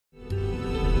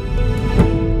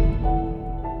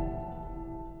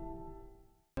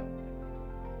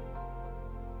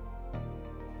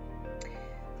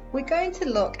we're going to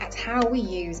look at how we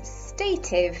use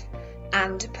stative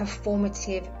and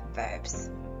performative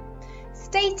verbs.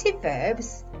 Stative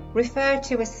verbs refer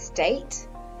to a state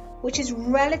which is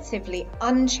relatively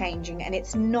unchanging and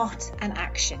it's not an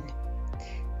action.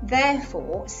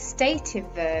 Therefore, stative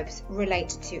verbs relate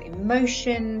to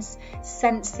emotions,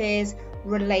 senses,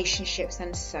 relationships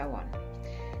and so on.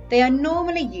 They are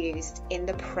normally used in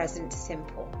the present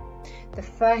simple. The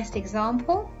first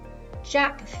example,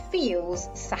 Jack feels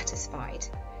satisfied.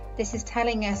 This is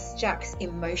telling us Jack's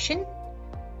emotion,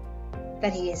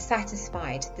 that he is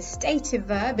satisfied. The stative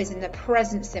verb is in the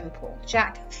present simple.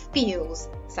 Jack feels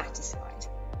satisfied.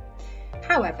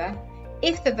 However,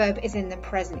 if the verb is in the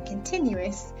present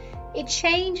continuous, it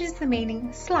changes the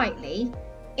meaning slightly,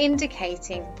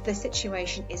 indicating that the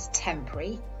situation is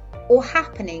temporary or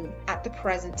happening at the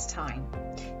present time.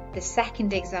 The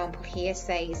second example here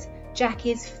says, Jack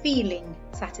is feeling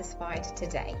satisfied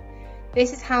today.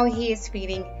 This is how he is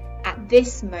feeling at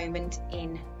this moment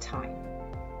in time.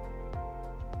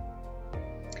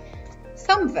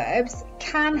 Some verbs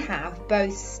can have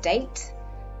both state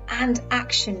and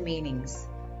action meanings.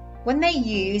 When they're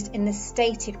used in the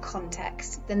stative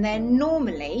context, then they're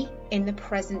normally in the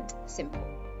present simple.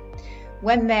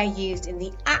 When they're used in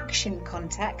the action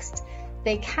context,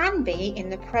 they can be in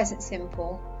the present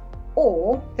simple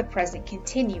or the present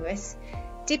continuous,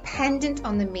 dependent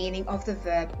on the meaning of the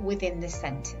verb within the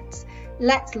sentence.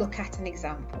 Let's look at an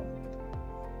example.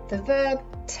 The verb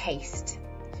taste.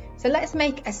 So let's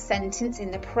make a sentence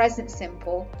in the present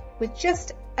simple with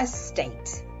just a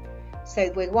state.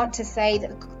 So we want to say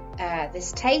that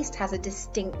this taste has a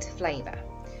distinct flavour.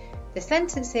 The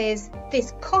sentence is,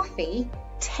 this coffee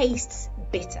tastes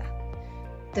bitter.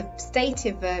 The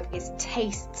stative verb is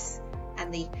tastes,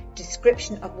 and the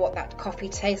description of what that coffee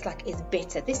tastes like is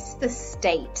bitter. This is the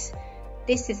state.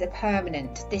 This is a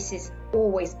permanent. This is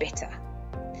always bitter.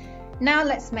 Now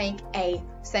let's make a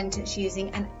sentence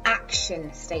using an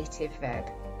action stative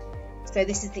verb. So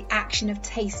this is the action of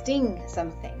tasting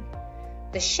something.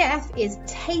 The chef is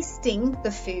tasting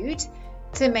the food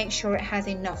to make sure it has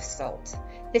enough salt.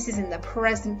 This is in the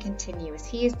present continuous.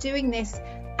 He is doing this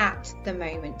at the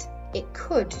moment. It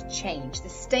could change. The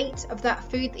state of that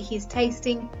food that he is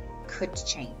tasting could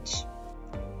change.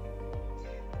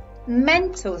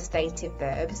 Mental stative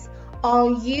verbs are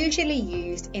usually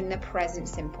used in the present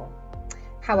simple.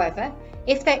 However,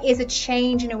 if there is a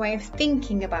change in a way of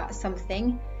thinking about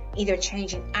something, either a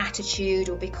change in attitude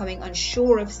or becoming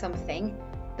unsure of something,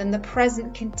 then the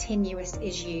present continuous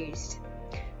is used.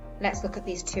 Let's look at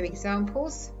these two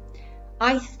examples.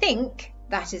 I think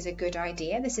that is a good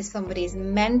idea. This is somebody's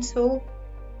mental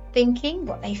thinking,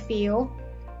 what they feel.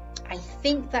 I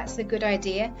think that's a good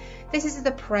idea. This is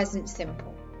the present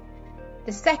simple.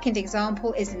 The second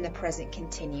example is in the present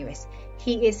continuous.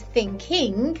 He is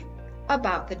thinking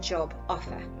about the job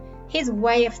offer. His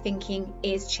way of thinking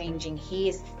is changing. He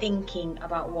is thinking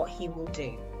about what he will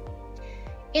do.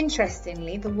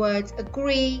 Interestingly, the words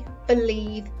agree,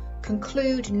 believe,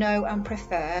 conclude, know and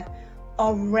prefer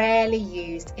are rarely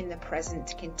used in the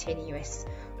present continuous.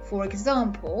 For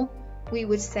example, we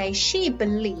would say she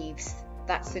believes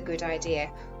that's a good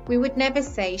idea. We would never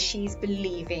say she's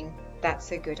believing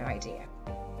that's a good idea.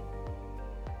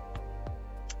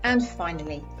 And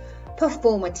finally,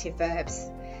 performative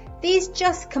verbs. These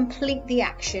just complete the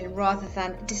action rather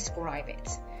than describe it.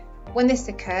 When this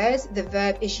occurs, the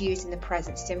verb is used in the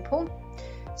present simple.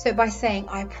 So by saying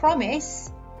I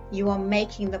promise, you are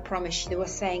making the promise. You are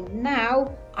saying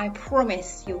now, I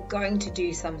promise you're going to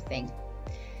do something.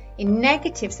 In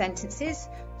negative sentences,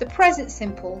 the present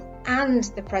simple and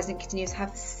the present continuous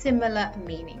have similar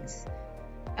meanings.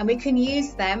 And we can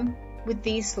use them with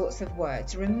these sorts of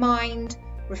words: remind,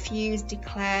 refuse,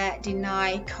 declare,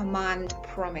 deny, command,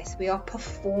 promise. We are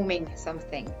performing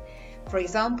something. For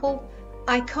example,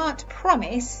 I can't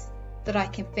promise that I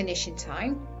can finish in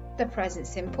time. The present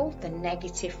simple, the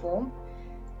negative form.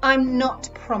 I'm not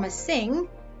promising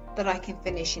that I can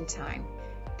finish in time.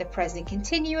 The present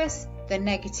continuous, the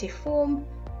negative form.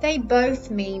 They both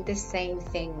mean the same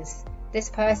things. This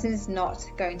person's not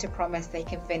going to promise they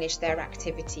can finish their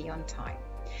activity on time.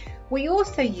 We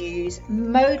also use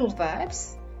modal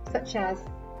verbs such as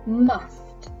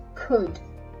must, could,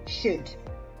 should.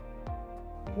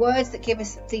 Words that give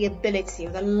us the ability or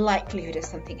the likelihood of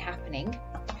something happening.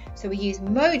 So we use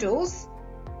modals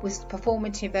with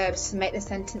performative verbs to make the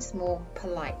sentence more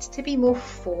polite, to be more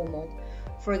formal.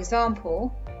 For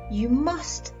example, you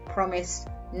must promise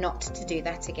not to do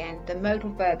that again. The modal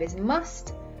verb is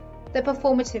must. The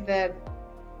performative verb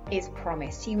is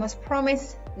promise. You must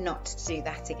promise not to do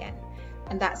that again.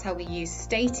 And that's how we use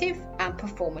stative and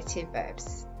performative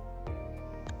verbs.